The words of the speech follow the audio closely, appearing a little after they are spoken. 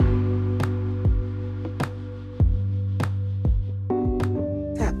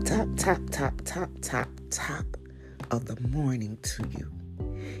top of the morning to you.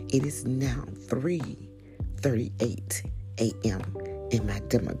 It is now 3:38 a.m. in my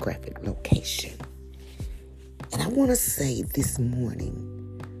demographic location. And I want to say this morning,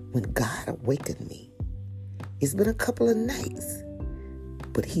 when God awakened me, it's been a couple of nights,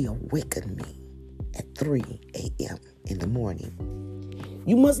 but He awakened me at 3 a.m. in the morning.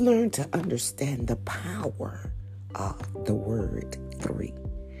 You must learn to understand the power of the word 3.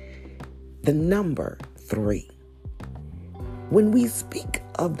 The number 3. When we speak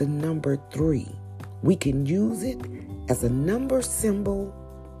of the number 3, we can use it as a number symbol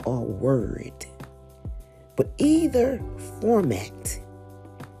or word. But either format,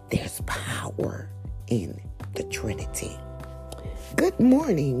 there's power in the Trinity. Good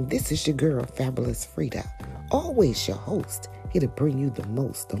morning. This is your girl, Fabulous Frida. Always your host, here to bring you the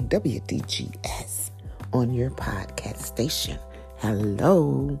most on WDGS on your podcast station.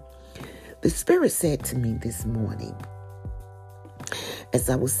 Hello. The Spirit said to me this morning, as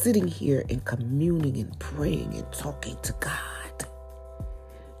I was sitting here and communing and praying and talking to God,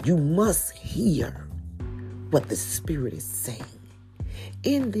 you must hear what the Spirit is saying.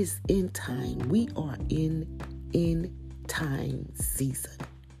 In this end time, we are in end time season.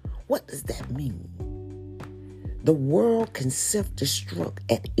 What does that mean? The world can self-destruct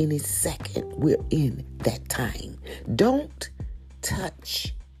at any second. We're in that time. Don't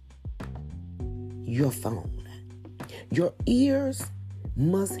touch your phone. Your ears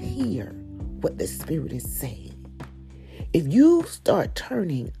must hear what the Spirit is saying. If you start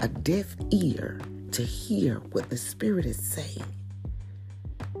turning a deaf ear to hear what the Spirit is saying,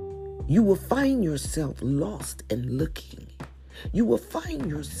 you will find yourself lost and looking. You will find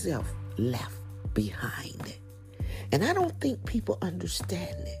yourself left behind. And I don't think people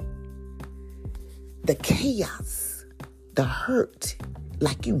understand it. The chaos, the hurt,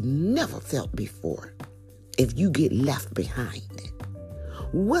 like you never felt before, if you get left behind.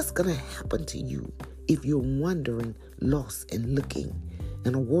 What's going to happen to you if you're wandering, lost, and looking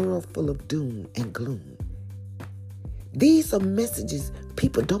in a world full of doom and gloom? These are messages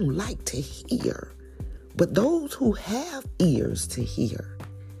people don't like to hear. But those who have ears to hear,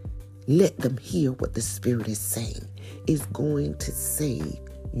 let them hear what the Spirit is saying. It's going to save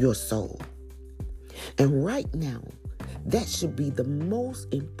your soul. And right now, that should be the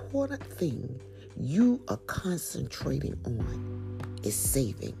most important thing you are concentrating on, is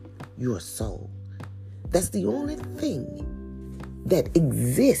saving your soul. That's the only thing that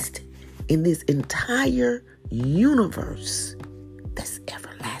exists in this entire universe that's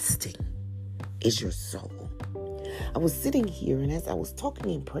everlasting, is your soul. I was sitting here, and as I was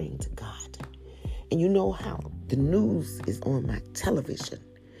talking and praying to God, and you know how the news is on my television,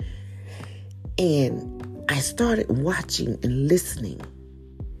 and I started watching and listening.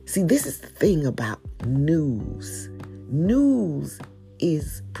 See, this is the thing about news. News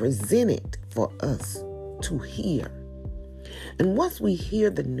is presented for us to hear. And once we hear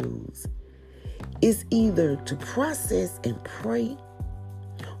the news, it's either to process and pray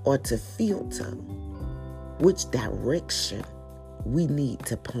or to filter which direction we need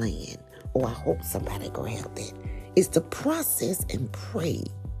to plan. Or I hope somebody grabbed that. It's to process and pray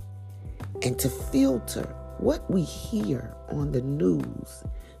and to filter what we hear on the news,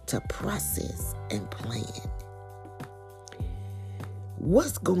 to process and plan.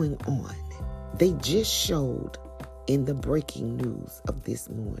 What's going on? They just showed in the breaking news of this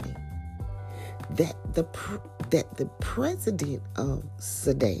morning that the president of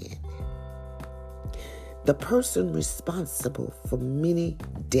Sudan, the person responsible for many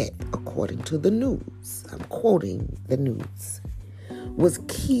deaths, according to the news, I'm quoting the news, was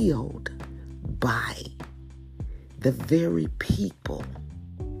killed by the very people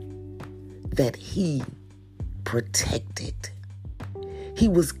that he protected. He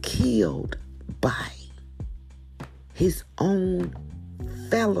was killed by his own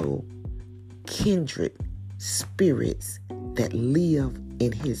fellow kindred spirits that live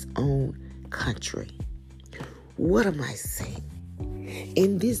in his own country. What am I saying?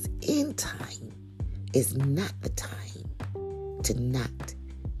 In this end time is not the time to not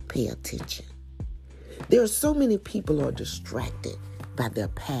pay attention. There are so many people who are distracted by their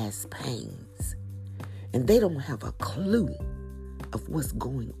past pains, and they don't have a clue of what's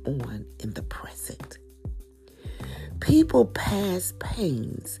going on in the present. People past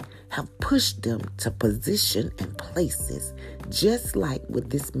pains have pushed them to position and places, just like with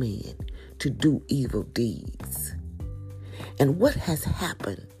this man, to do evil deeds. And what has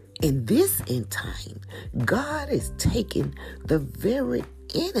happened in this end time, God is taking the very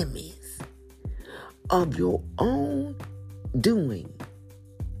enemies of your own doing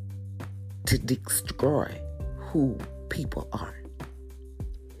to destroy who people are.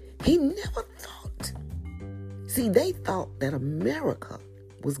 He never thought. See, they thought that America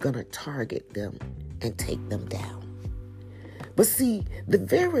was going to target them and take them down. But see, the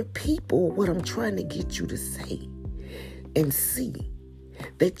very people, what I'm trying to get you to say and see,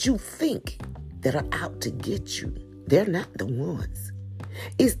 that you think that are out to get you, they're not the ones.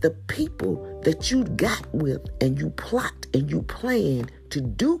 It's the people that you got with and you plot and you plan to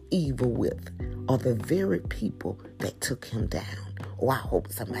do evil with are the very people that took him down. Oh, I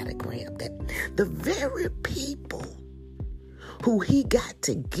hope somebody grabbed that. The very people who he got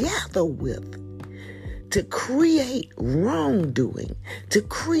together with to create wrongdoing, to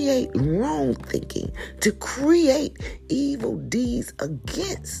create wrong thinking, to create evil deeds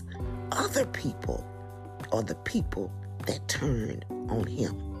against other people are the people that turned on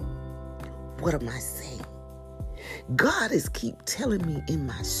him. What am I saying? God is keep telling me in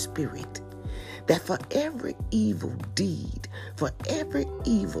my spirit that for every evil deed, for every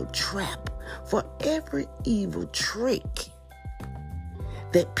evil trap, for every evil trick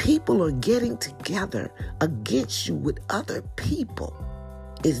that people are getting together against you with other people,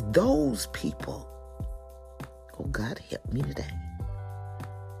 is those people, oh God help me today,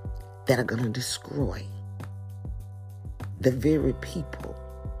 that are going to destroy the very people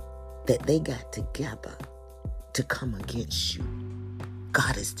that they got together to come against you.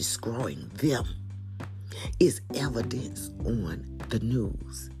 God is destroying them. It's evidence on the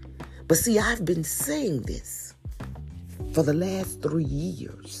news. But see, I've been saying this for the last 3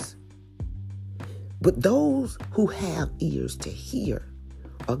 years. But those who have ears to hear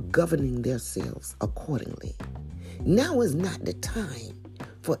are governing themselves accordingly. Now is not the time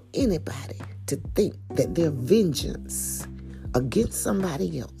for anybody to think that their vengeance against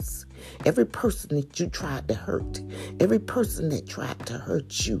somebody else, every person that you tried to hurt, every person that tried to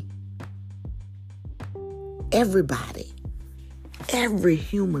hurt you, everybody, every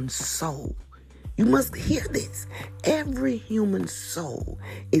human soul, you must hear this, every human soul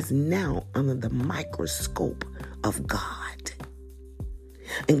is now under the microscope of God.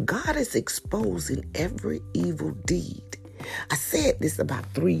 And God is exposing every evil deed. I said this about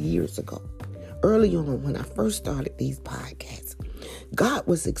 3 years ago. Early on when I first started these podcasts, God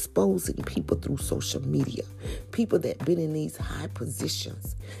was exposing people through social media, people that been in these high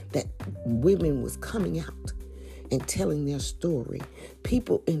positions, that women was coming out and telling their story,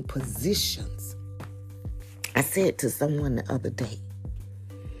 people in positions. I said to someone the other day,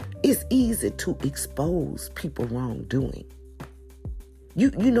 it's easy to expose people wrongdoing.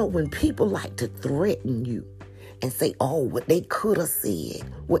 You know, when people like to threaten you and say, oh, what they could have said,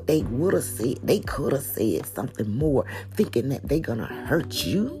 what they would have said, they could have said something more, thinking that they're going to hurt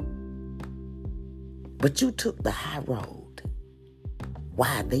you. But you took the high road.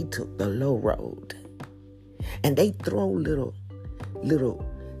 Why? They took the low road. And they throw little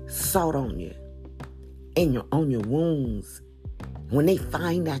salt on you and on your wounds. When they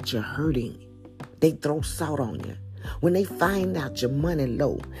find out you're hurting, they throw salt on you. When they find out your money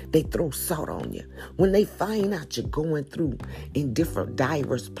low, they throw salt on you. When they find out you're going through in different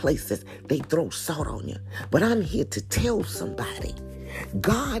diverse places, they throw salt on you. But I'm here to tell somebody,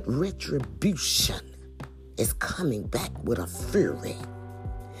 God retribution is coming back with a fury.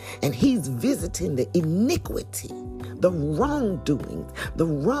 And he's visiting the iniquity, the wrongdoings, the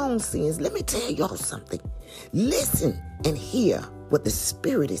wrong sins. Let me tell y'all something. Listen and hear what the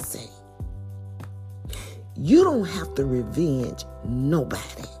Spirit is saying. You don't have to revenge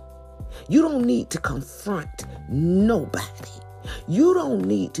nobody. You don't need to confront nobody. You don't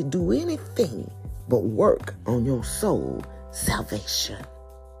need to do anything but work on your soul salvation.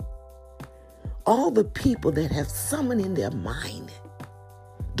 All the people that have summoned in their mind,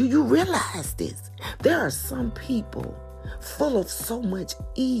 do you realize this? There are some people full of so much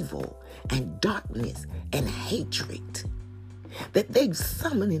evil and darkness and hatred that they've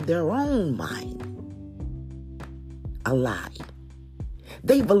summoned in their own mind a lie.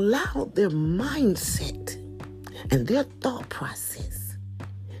 They've allowed their mindset and their thought process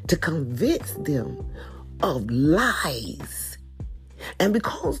to convince them of lies. And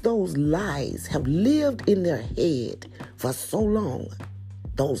because those lies have lived in their head for so long,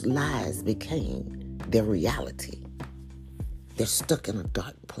 those lies became their reality. They're stuck in a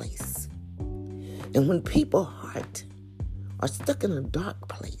dark place. And when people's heart are stuck in a dark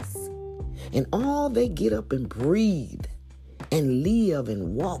place, and all they get up and breathe and live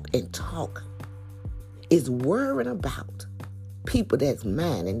and walk and talk is worrying about people that's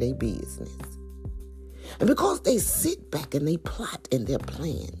minding their business. And because they sit back and they plot in their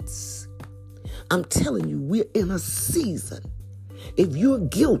plans, I'm telling you, we're in a season. If you're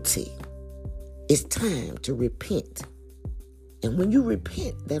guilty, It's time to repent. And when you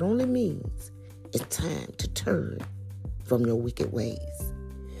repent, that only means it's time to turn from your wicked ways.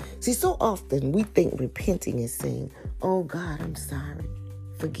 See, so often we think repenting is saying, oh God, I'm sorry,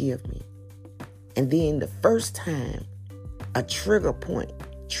 forgive me. And then the first time a trigger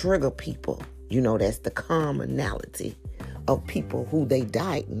people, that's the commonality of people who they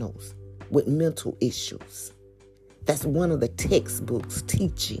diagnose with mental issues. That's one of the textbooks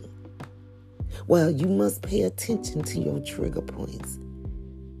teaching. Well, you must pay attention to your trigger points.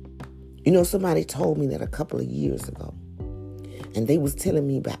 Somebody told me that a couple of years ago, and they was telling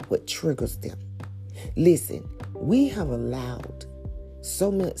me about what triggers them. Listen, we have allowed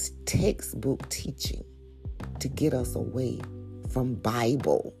so much textbook teaching to get us away from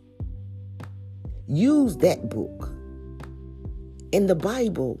Bible. Use that book. In the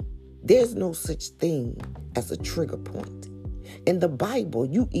Bible, there's no such thing as a trigger point. In the Bible,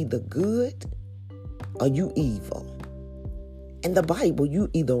 you either good or you evil. In the Bible, you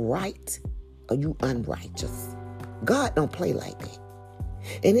either right or you unrighteous. God don't play like that.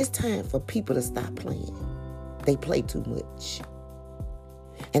 And it's time for people to stop playing. They play too much.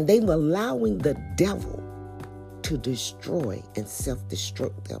 And they're allowing the devil to destroy and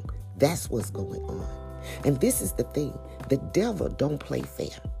self-destruct them. That's what's going on. And this is the thing. The devil don't play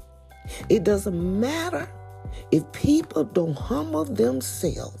fair. It doesn't matter if people don't humble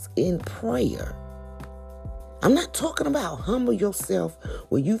themselves in prayer. I'm not talking about humble yourself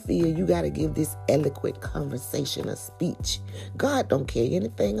where you feel you got to give this eloquent conversation a speech. God don't care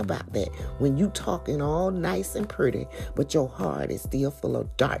anything about that when you talking all nice and pretty, but your heart is still full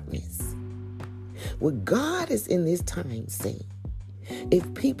of darkness. What God is in this time saying,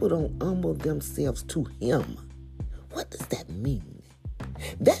 if people don't humble themselves to Him, what does that mean?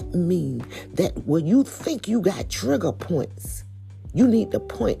 That means that when you think you got trigger points, you need to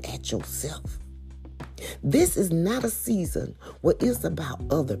point at yourself. This is not a season where it's about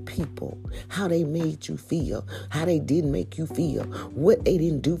other people, how they made you feel, how they didn't make you feel, what they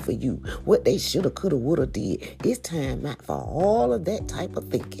didn't do for you, what they shoulda, coulda, woulda did. It's time out for all of that type of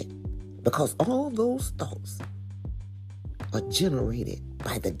thinking, because all those thoughts are generated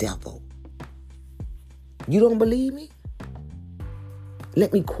by the devil. You don't believe me?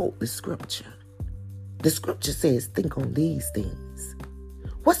 Let me quote the scripture. The scripture says, think on these things.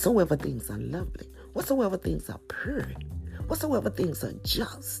 Whatsoever things are lovely, whatsoever things are pure, whatsoever things are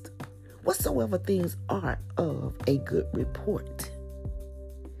just, whatsoever things are of a good report.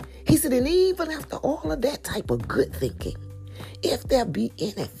 He said, and even after all of that type of good thinking, if there be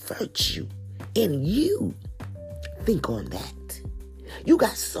any virtue in you, think on that. You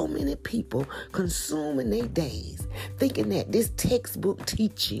got so many people consuming their days thinking that this textbook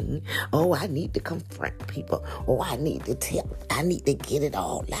teaching, oh, I need to confront people, oh, I need to get it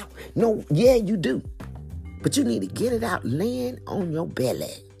all out. No, yeah, you do. But you need to get it out laying on your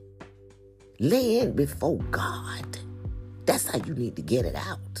belly. Laying before God. That's how you need to get it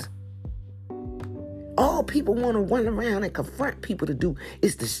out. All people want to run around and confront people to do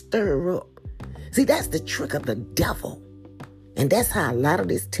is to stir up. See, that's the trick of the devil. And that's how a lot of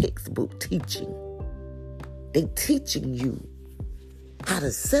this textbook teaching, they teaching you how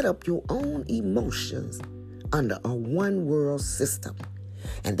to set up your own emotions under a one world system.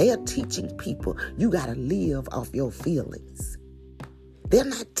 And they are teaching people you got to live off your feelings. They're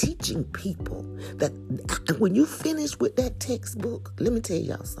not teaching people that when you finish with that textbook, let me tell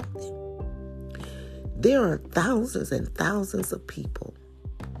y'all something. There are thousands and thousands of people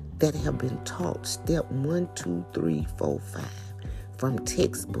that have been taught step 1, 2, 3, 4, 5 from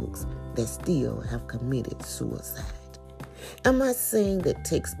textbooks that still have committed suicide. Am I saying that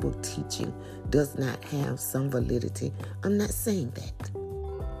textbook teaching does not have some validity? I'm not saying that.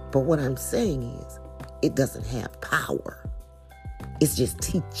 But what I'm saying is it doesn't have power. It's just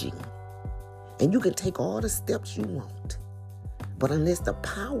teaching. And you can take all the steps you want. But unless the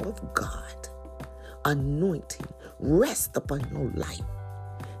power of God, anointing, rest upon your life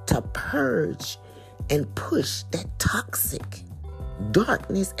to purge and push that toxic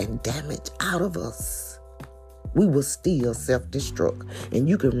darkness and damage out of us, we will still self-destruct. And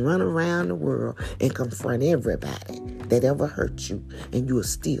you can run around the world and confront everybody that ever hurt you, and you will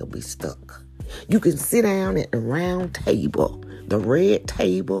still be stuck. You can sit down at the round table, the red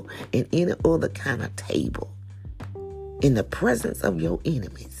table, and any other kind of table in the presence of your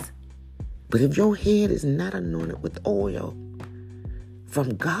enemies. But if your head is not anointed with oil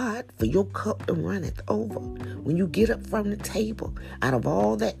from God for your cup to runneth over, when you get up from the table, out of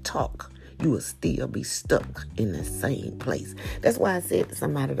all that talk, you will still be stuck in the same place. That's why I said to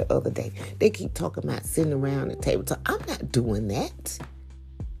somebody the other day, they keep talking about sitting around the table. So I'm not doing that.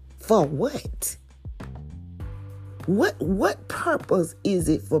 For what? What purpose is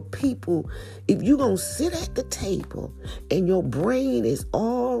it for people if you're going to sit at the table and your brain is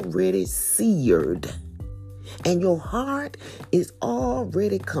already seared and your heart is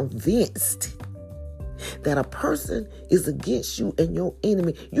already convinced that a person is against you and your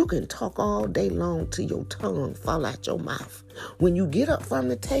enemy? You can talk all day long till your tongue fall out your mouth. When you get up from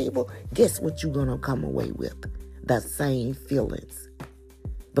the table, guess what you're going to come away with? The same feelings.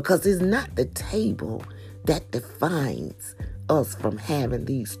 Because it's not the table that defines us from having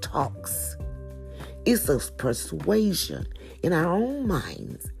these talks. It's a persuasion in our own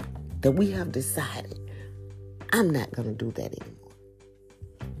minds that we have decided, I'm not going to do that anymore.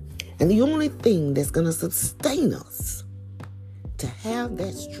 And the only thing that's going to sustain us to have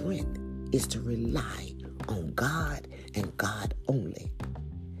that strength is to rely on God and God only.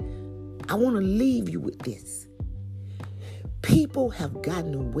 I want to leave you with this. People have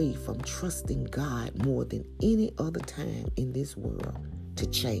gotten away from trusting God more than any other time in this world to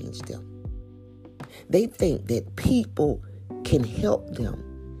change them. They think that people can help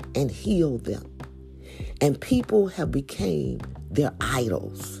them and heal them. And people have become their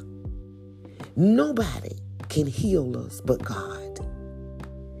idols. Nobody can heal us but God.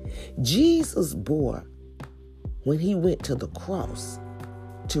 Jesus bore, when he went to the cross,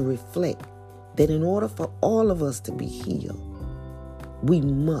 to reflect that in order for all of us to be healed, we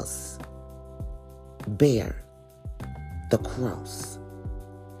must bear the cross.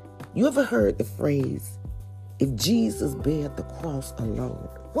 You ever heard the phrase, if Jesus bared the cross alone?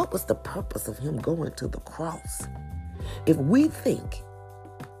 What was the purpose of him going to the cross? If we think,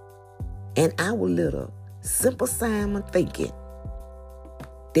 and our little simple Simon thinking,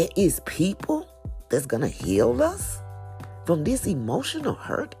 there is people that's going to heal us from this emotional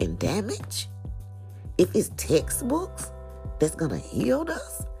hurt and damage, if it's textbooks that's going to heal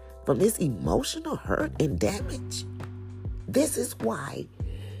us from this emotional hurt and damage, this is why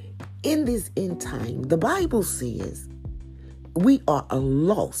in this end time, the Bible says we are a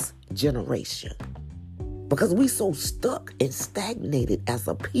lost generation because we so stuck and stagnated as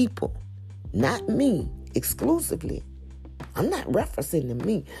a people. Not me exclusively. I'm not referencing to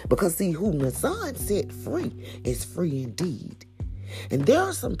me because see, whom the Son set free is free indeed. And there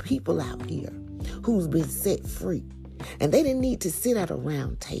are some people out here who's been set free. And they didn't need to sit at a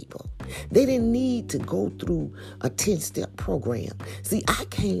round table. They didn't need to go through a 10-step program. See, I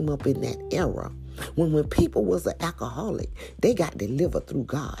came up in that era when people was an alcoholic, they got delivered through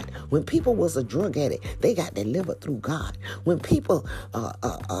God. When people was a drug addict, they got delivered through God. When people,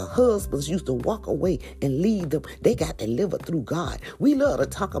 husbands used to walk away and leave them, they got delivered through God. We love to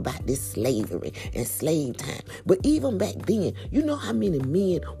talk about this slavery and slave time. But even back then, you know how many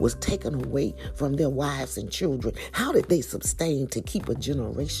men was taken away from their wives and children? How did they sustain to keep a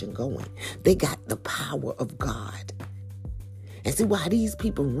generation going? They got the power of God. And see why these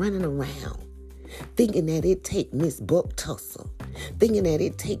people running around thinking that it take Miss Buck Tussle, thinking that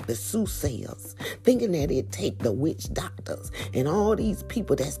it take the soothsayers, thinking that it take the witch doctors and all these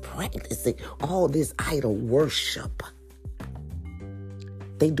people that's practicing all this idol worship.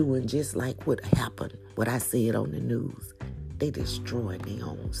 They doing just like what happened, what I said on the news. They destroyed their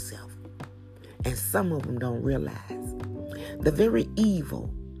own self. And some of them don't realize the very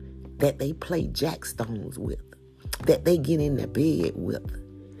evil that they play jackstones with, that they get in the bed with,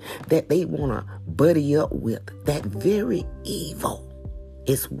 that they want to buddy up with, that very evil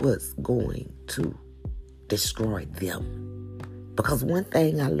is what's going to destroy them. Because one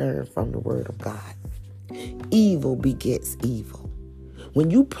thing I learned from the Word of God, evil begets evil.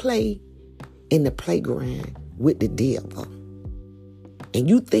 When you play in the playground with the devil, and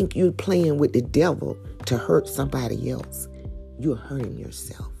you think you're playing with the devil to hurt somebody else, you're hurting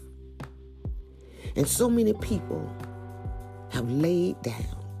yourself. And so many people have laid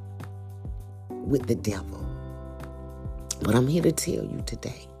down with the devil. But I'm here to tell you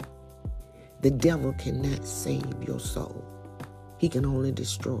today, the devil cannot save your soul. He can only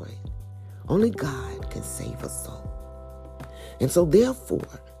destroy it. Only God can save a soul. And so therefore,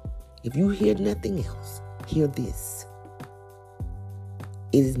 if you hear nothing else, hear this.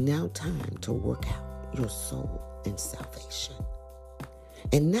 It is now time to work out your soul and salvation.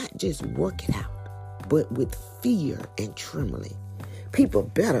 And not just work it out, but with fear and trembling. People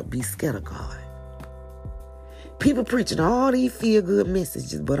better be scared of God. People preaching all these feel-good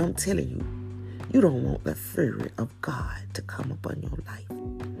messages, but I'm telling you, you don't want the fury of God to come upon your life.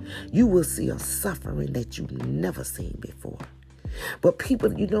 You will see a suffering that you've never seen before. But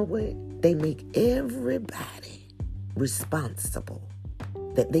people, you know what? They make everybody responsible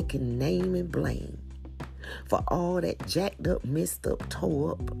that they can name and blame for all that jacked up, messed up,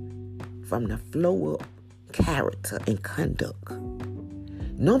 tore up from the flow up character and conduct.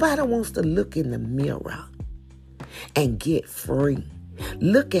 Nobody wants to look in the mirror and get free.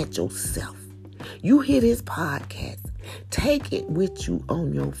 Look at yourself. You hear this podcast. Take it with you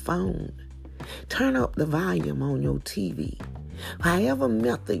on your phone. Turn up the volume on your TV. However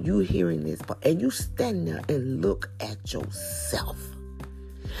method you hearing this, and you stand there and look at yourself.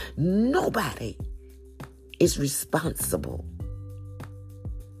 Nobody is responsible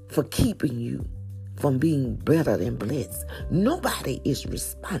for keeping you from being better than blessed. Nobody is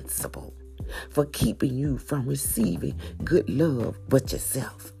responsible for keeping you from receiving good love but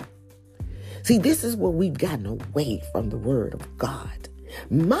yourself. See, this is where we've gotten away from the word of God.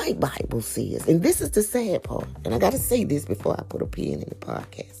 My Bible says, and this is the sad part, and I got to say this before I put a pin in the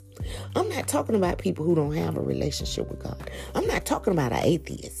podcast. I'm not talking about people who don't have a relationship with God. I'm not talking about an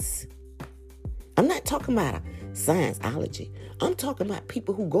atheist. I'm not talking about a scienceology. I'm talking about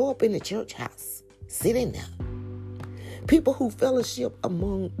people who go up in the church house, sit in there. People who fellowship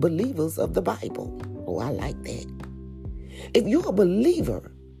among believers of the Bible. Oh, I like that. If you're a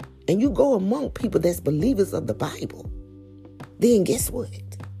believer and you go among people that's believers of the Bible, then guess what?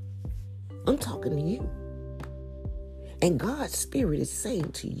 I'm talking to you. And God's Spirit is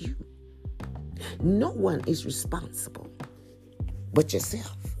saying to you, no one is responsible but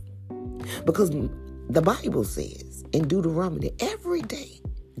yourself. Because the Bible says in Deuteronomy, every day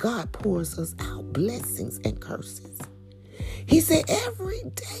God pours us out blessings and curses. He said every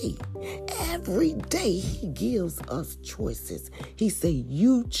day he gives us choices. He said,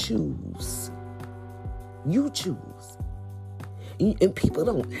 you choose. You choose. And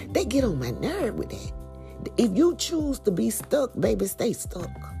people they get on my nerve with that. If you choose to be stuck, baby, stay stuck.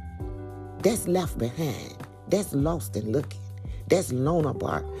 That's left behind. That's lost and looking. That's Lona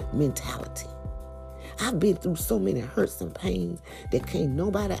Bar mentality. I've been through so many hurts and pains that can't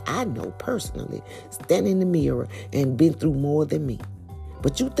nobody I know personally stand in the mirror and been through more than me.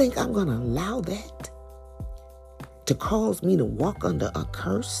 But you think I'm going to allow that to cause me to walk under a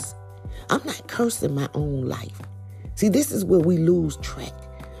curse? I'm not cursing my own life. See, this is where we lose track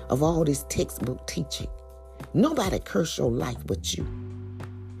of all this textbook teaching. Nobody curse your life but you.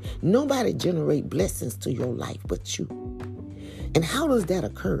 Nobody generate blessings to your life but you. And how does that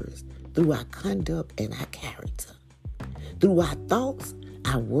occur? Through our conduct and our character. Through our thoughts,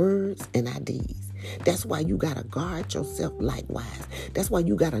 our words, and our deeds. That's why you got to guard yourself likewise. That's why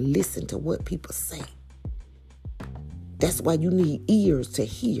you got to listen to what people say. That's why you need ears to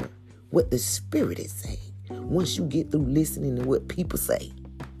hear what the Spirit is saying. Once you get through listening to what people say,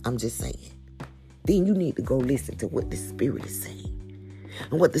 I'm just saying, then you need to go listen to what the Spirit is saying.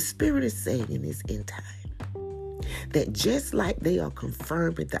 And what the Spirit is saying in this end time, that just like they are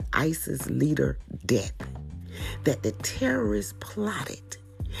confirming the ISIS leader death, that the terrorists plotted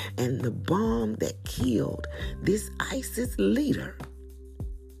and the bomb that killed this ISIS leader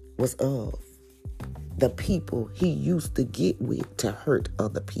was of the people he used to get with to hurt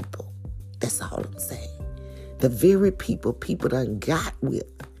other people. That's all I'm saying. The very people done got with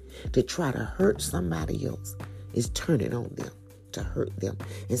to try to hurt somebody else is turning on them to hurt them.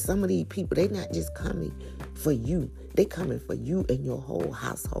 And some of these people, they not just coming for you. They coming for you and your whole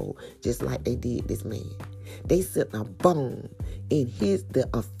household, just like they did this man. They set a bomb in the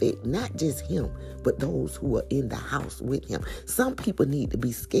effect, not just him, but those who are in the house with him. Some people need to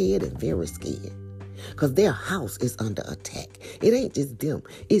be scared and very scared, because their house is under attack. It ain't just them.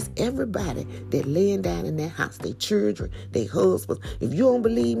 It's everybody that laying down in their house, their children, their husbands. If you don't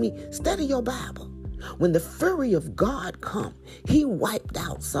believe me, study your Bible. When the fury of God come, he wiped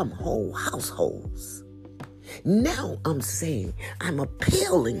out some whole households. Now I'm saying, I'm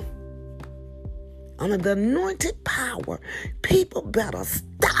appealing under the anointed power. People better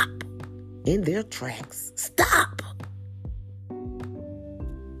stop in their tracks. Stop.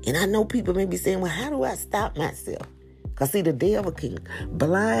 And I know people may be saying, well, how do I stop myself? Because see, the devil can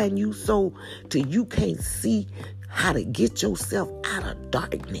blind you so till you can't see how to get yourself out of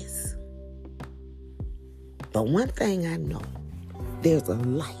darkness. But one thing I know, there's a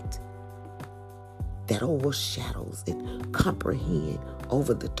light that overshadows and comprehends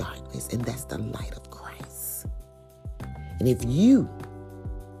over the darkness, and that's the light of Christ. And if you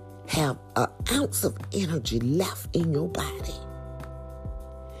have an ounce of energy left in your body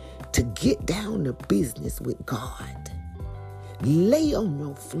to get down to business with God, lay on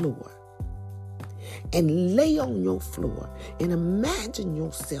your floor and imagine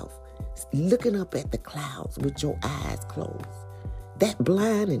yourself looking up at the clouds with your eyes closed. That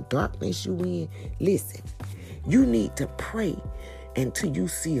blind and darkness you in, listen, you need to pray until you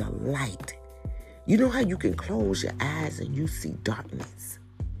see a light. You know how you can close your eyes and you see darkness?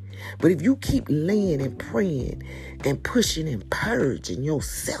 But if you keep laying and praying and pushing and purging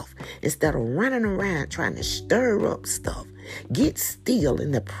yourself instead of running around trying to stir up stuff, get still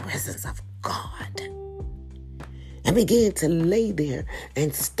in the presence of God and begin to lay there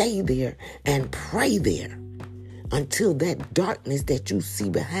and stay there and pray there until that darkness that you see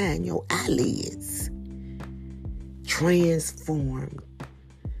behind your eyelids transformed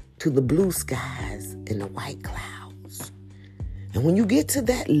to the blue skies and the white clouds. And when you get to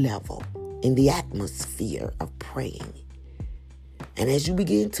that level in the atmosphere of praying, and as you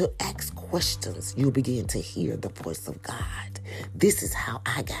begin to ask questions, you'll begin to hear the voice of God. This is how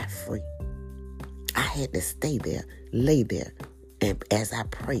I got free. I had to stay there, lay there, and as I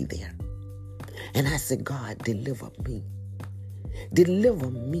pray there. And I said, God, deliver me.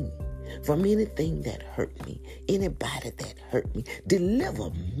 Deliver me from anything that hurt me, anybody that hurt me. Deliver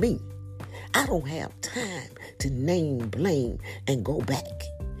me. I don't have time to name, blame, and go back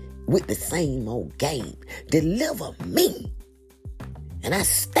with the same old game. Deliver me. And I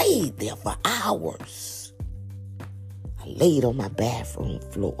stayed there for hours. I laid on my bathroom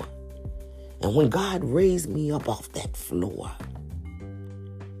floor. And when God raised me up off that floor,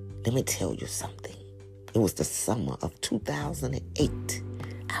 let me tell you something. It was the summer of 2008.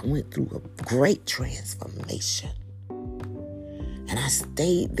 I went through a great transformation. And I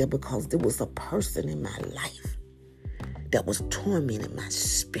stayed there because there was a person in my life that was tormenting my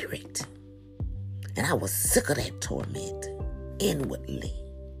spirit. And I was sick of that torment inwardly.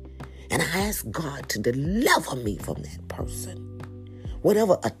 And I asked God to deliver me from that person.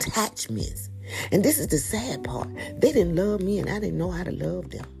 Whatever attachments. And this is the sad part. They didn't love me and I didn't know how to love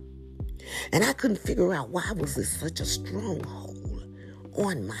them. And I couldn't figure out why was there such a stronghold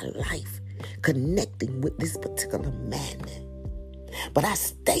on my life connecting with this particular man. But I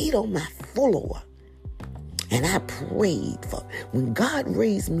stayed on my floor and I prayed for when God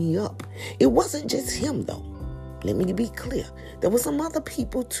raised me up. It wasn't just him though. Let me be clear. There were some other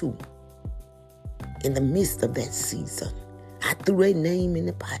people too in the midst of that season. I threw their name in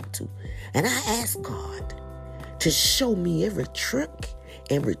the pot too. And I asked God to show me every trick,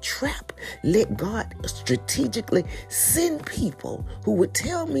 every trap. Let God strategically send people who would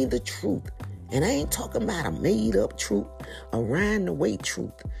tell me the truth. And I ain't talking about a made up truth, a round the way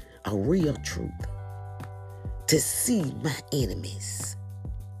truth, a real truth. To see my enemies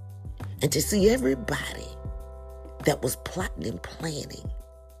and to see everybody that was plotting and planning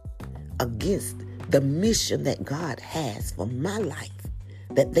against the mission that God has for my life,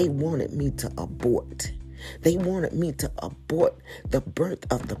 that they wanted me to abort. They wanted me to abort the birth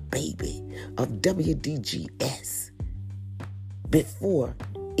of the baby of WDGS before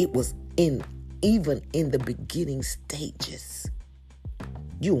it was even in the beginning stages.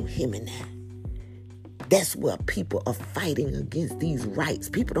 You don't hear me now. That's where people are fighting against these rights.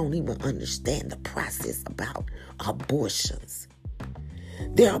 People don't even understand the process about abortions.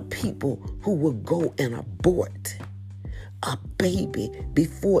 There are people who will go and abort a baby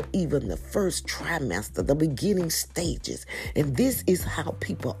before even the first trimester, the beginning stages. And this is how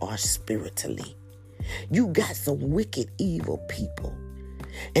people are spiritually. You got some wicked, evil people.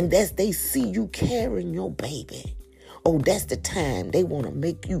 And as they see you carrying your baby, oh, that's the time they want to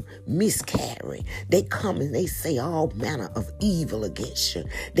make you miscarry. They come and they say all manner of evil against you.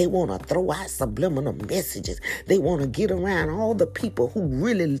 They want to throw out subliminal messages. They want to get around all the people who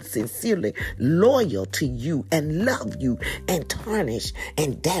really sincerely loyal to you and love you and tarnish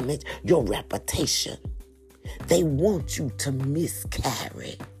and damage your reputation. They want you to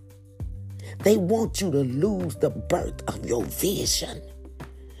miscarry. They want you to lose the birth of your vision.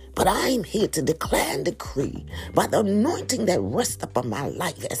 But I'm here to declare and decree by the anointing that rests upon my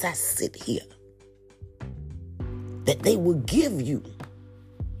life as I sit here, that they will give you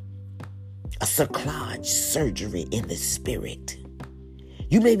a cerclage surgery in the spirit.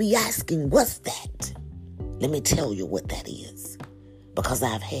 You may be asking, what's that? Let me tell you what that is, because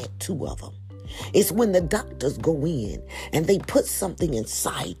I've had 2 of them. It's when the doctors go in and they put something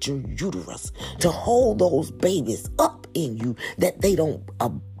inside your uterus to hold those babies up in you that they don't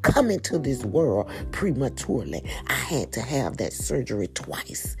come into this world prematurely. I had to have that surgery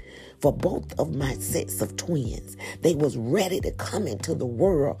twice for both of my sets of twins. They was ready to come into the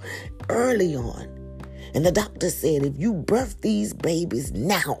world early on. And the doctor said, if you birth these babies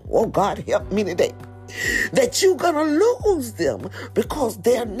now, oh God help me today, that you're going to lose them because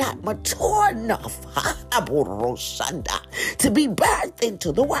they're not mature enough to be birthed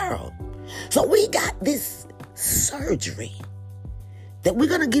into the world. So we got this surgery that we're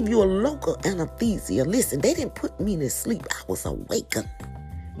going to give you a local anesthesia. Listen, they didn't put me to sleep. I was awakened.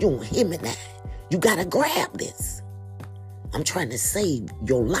 You don't hear me now. You got to grab this. I'm trying to save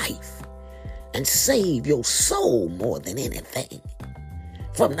your life and save your soul more than anything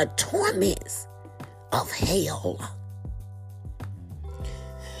from the torments of hell.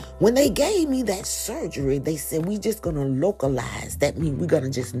 When they gave me that surgery, they said, we just going to localize. That means we're going to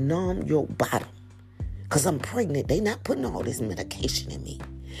just numb your bottom. Because I'm pregnant. They not putting all this medication in me.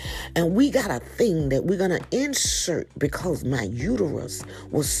 And we got a thing that we're going to insert because my uterus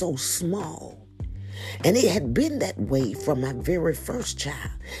was so small. And it had been that way from my very first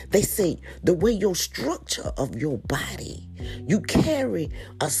child. They say the way your structure of your body, you carry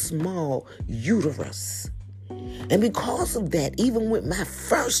a small uterus. And because of that, even with my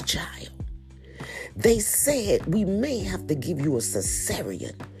first child, they said we may have to give you a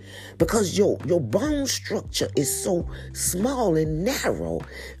cesarean because your bone structure is so small and narrow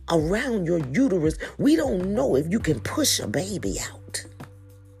around your uterus. We don't know if you can push a baby out.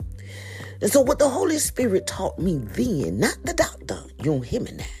 And so what the Holy Spirit taught me then, not the doctor, you don't hear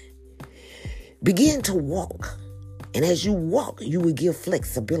me now, begin to walk. And as you walk, you will give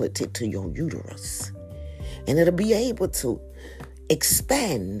flexibility to your uterus. And it'll be able to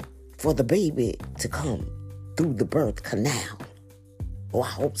expand for the baby to come through the birth canal. Oh, I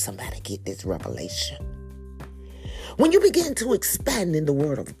hope somebody get this revelation. When you begin to expand in the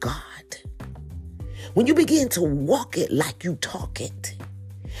Word of God, when you begin to walk it like you talk it,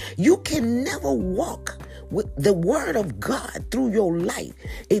 you can never walk with the Word of God through your life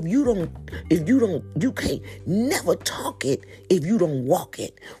you can't never talk it if you don't walk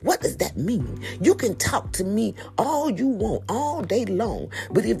it. What does that mean? You can talk to me all you want all day long,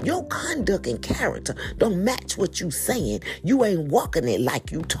 but if your conduct and character don't match what you saying, you ain't walking it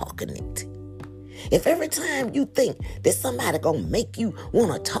like you talking it. If every time you think that somebody gonna make you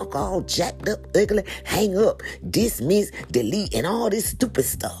want to talk all jacked up, ugly, hang up, dismiss, delete, and all this stupid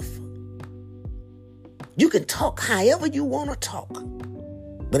stuff, you can talk however you want to talk.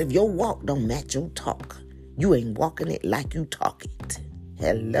 But if your walk don't match your talk, you ain't walking it like you talk it.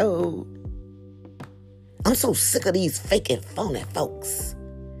 Hello. I'm so sick of these fake and phony folks.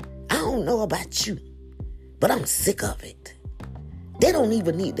 I don't know about you, but I'm sick of it. They don't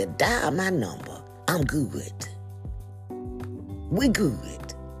even need to dial my number. I'm good. We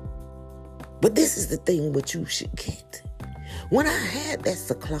good. But this is the thing what you should get. When I had that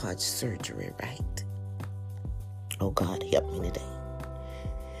cerclage surgery, right? Oh, God, help me today.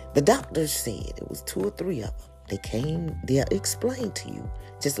 The doctors said it was 2 or 3 of them. They came, they'll explain to you,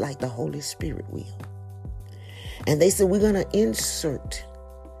 just like the Holy Spirit will. And they said, we're going to insert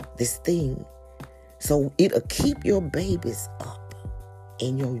this thing so it'll keep your babies up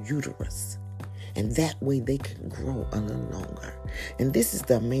in your uterus. And that way they can grow a little longer. And this is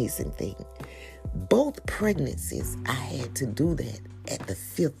the amazing thing. Both pregnancies, I had to do that at the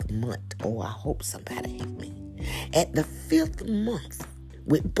 5th month. Oh, I hope somebody helped me. At the 5th month,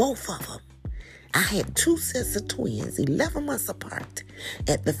 with both of them, I had 2 sets of twins, 11 months apart.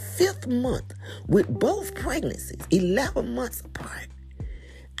 At the 5th month, with both pregnancies, 11 months apart,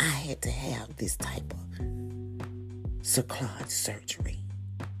 I had to have this type of cerclage surgery.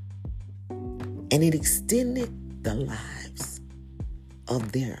 And it extended the lives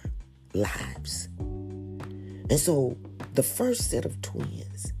of their lives. And so the first set of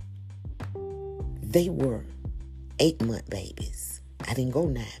twins, they were 8-month babies. I didn't go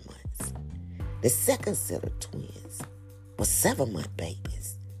 9 months. The second set of twins was 7-month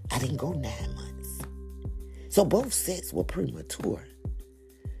babies. I didn't go 9 months. So both sets were premature,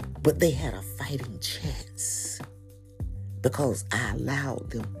 but they had a fighting chance because I allowed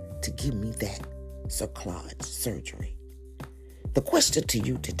them to give me that cerclage surgery. The question to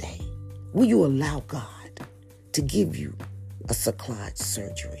you today, will you allow God to give you a cerclage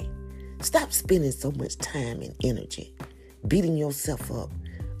surgery? Stop spending so much time and energy beating yourself up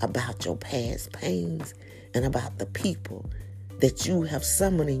about your past pains and about the people that you have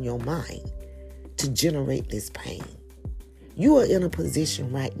summoned in your mind to generate this pain. You are in a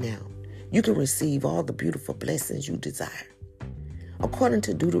position right now. You can receive all the beautiful blessings you desire. According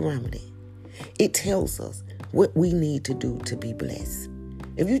to Deuteronomy, it tells us what we need to do to be blessed.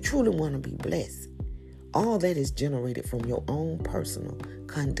 If you truly want to be blessed, all that is generated from your own personal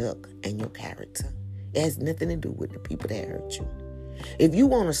conduct and your character. It has nothing to do with the people that hurt you. If you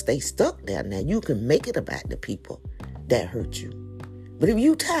want to stay stuck there, now you can make it about the people that hurt you. But if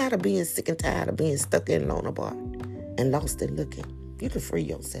you tired of being sick and tired of being stuck in Lona Bar and lost and looking, you can free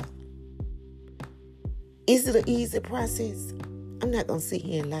yourself. Is it an easy process? I'm not going to sit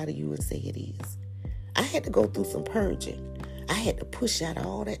here and lie to you and say it is. I had to go through some purging. I had to push out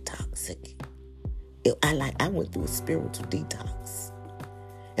all that toxic. I went through a spiritual detox.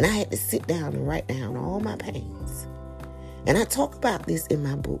 And I had to sit down and write down all my pains. And I talk about this in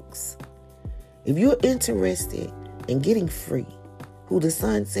my books. If you're interested in getting free, who the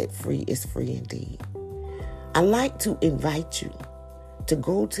Son set free is free indeed. I like to invite you to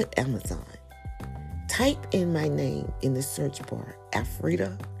go to Amazon. Type in my name in the search bar,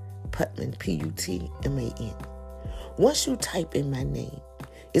 Alfreda Putman, Putman. Once you type in my name,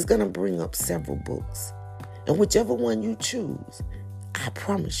 it's going to bring up several books. And whichever one you choose, I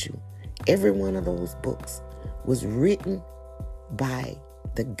promise you, every one of those books was written by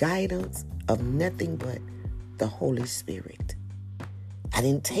the guidance of nothing but the Holy Spirit. I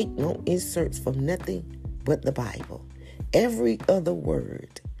didn't take no inserts from nothing but the Bible. Every other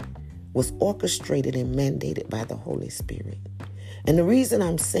word was orchestrated and mandated by the Holy Spirit. And the reason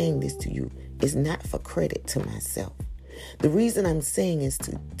I'm saying this to you is not for credit to myself. The reason I'm saying this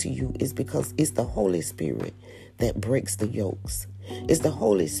to you is because it's the Holy Spirit that breaks the yokes. It's the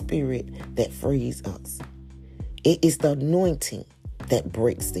Holy Spirit that frees us. It is the anointing that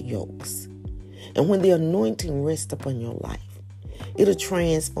breaks the yokes. And when the anointing rests upon your life, it'll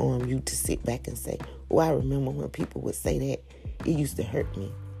transform you to sit back and say, oh, I remember when people would say that. It used to hurt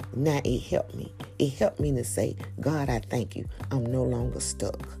me. Now it helped me. It helped me to say, God, I thank you. I'm no longer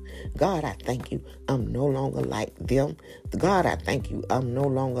stuck. God, I thank you. I'm no longer like them. God, I thank you. I'm no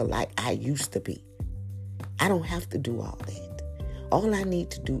longer like I used to be. I don't have to do all that. All I need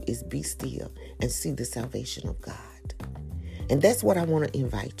to do is be still and see the salvation of God. And that's what I want to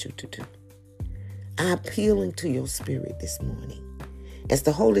invite you to do. I'm appealing to your spirit this morning. As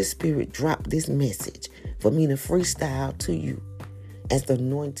the Holy Spirit dropped this message for me to freestyle to you, as the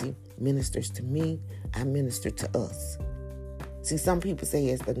anointing ministers to me, I minister to us. See, some people say,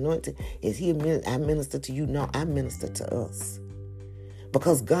 as the anointing, I minister to you. No, I minister to us.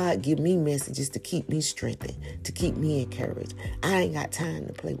 Because God give me messages to keep me strengthened, to keep me encouraged. I ain't got time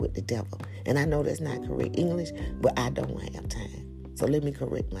to play with the devil. And I know that's not correct English, but I don't have time. So let me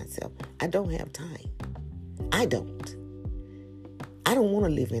correct myself. I don't have time. I don't want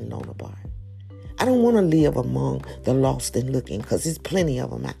to live in Lonabar. I don't want to live among the lost and looking, because there's plenty of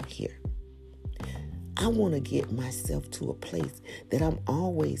them out here. I want to get myself to a place that I'm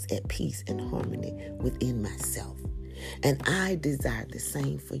always at peace and harmony within myself. And I desire the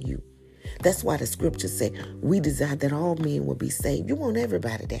same for you. That's why the scriptures say we desire that all men will be saved. You want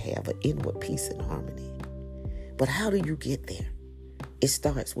everybody to have an inward peace and harmony. But how do you get there? It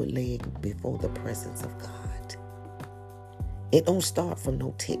starts with laying before the presence of God. It don't start from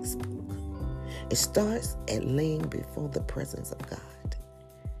no textbook. It starts at laying before the presence of God.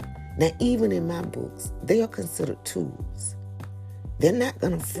 Now, even in my books, they are considered tools. They're not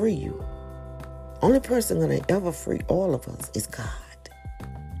going to free you. Only person going to ever free all of us is God.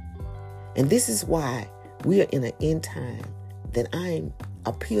 And this is why we are in an end time that I'm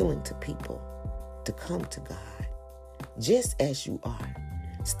appealing to people to come to God just as you are.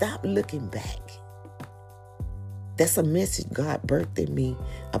 Stop looking back. That's a message God birthed in me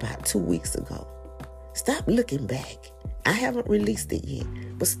about 2 weeks ago. Stop looking back. I haven't released it yet,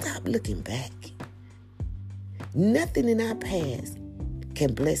 but stop looking back. Nothing in our past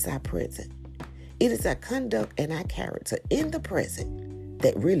can bless our present. It is our conduct and our character in the present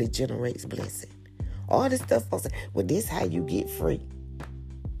that really generates blessing. All this stuff, folks say, well, this is how you get free.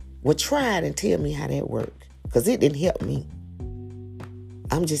 Well, try it and tell me how that worked, because it didn't help me.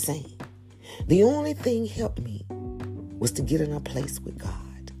 I'm just saying. The only thing helped me was to get in a place with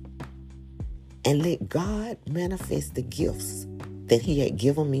God and let God manifest the gifts that He had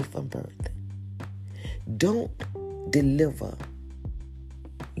given me from birth. Don't deliver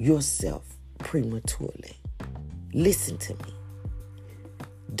yourself prematurely. Listen to me.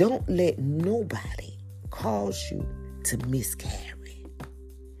 Don't let nobody cause you to miscarry.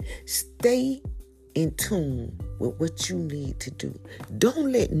 Stay in tune with what you need to do.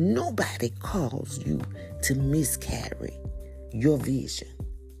 Don't let nobody cause you to miscarry your vision,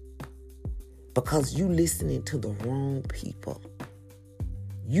 because you listening to the wrong people.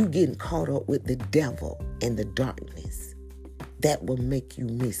 You getting caught up with the devil and the darkness that will make you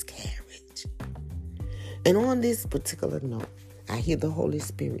miscarriage. And on this particular note, I hear the Holy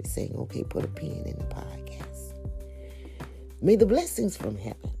Spirit saying, okay, put a pin in the podcast. May the blessings from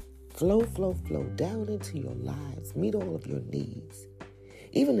heaven flow down into your lives, meet all of your needs,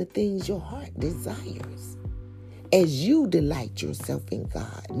 even the things your heart desires. As you delight yourself in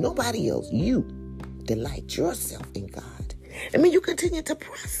God, nobody else, you delight yourself in God. And may you continue to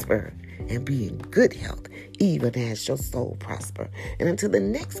prosper and be in good health, even as your soul prosper. And until the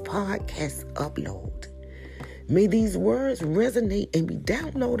next podcast upload, may these words resonate and be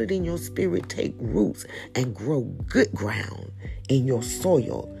downloaded in your spirit, take roots, and grow good ground in your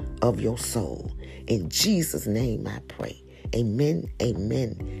soil of your soul. In Jesus' name I pray. Amen,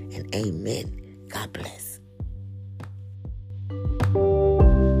 amen, and amen. God bless.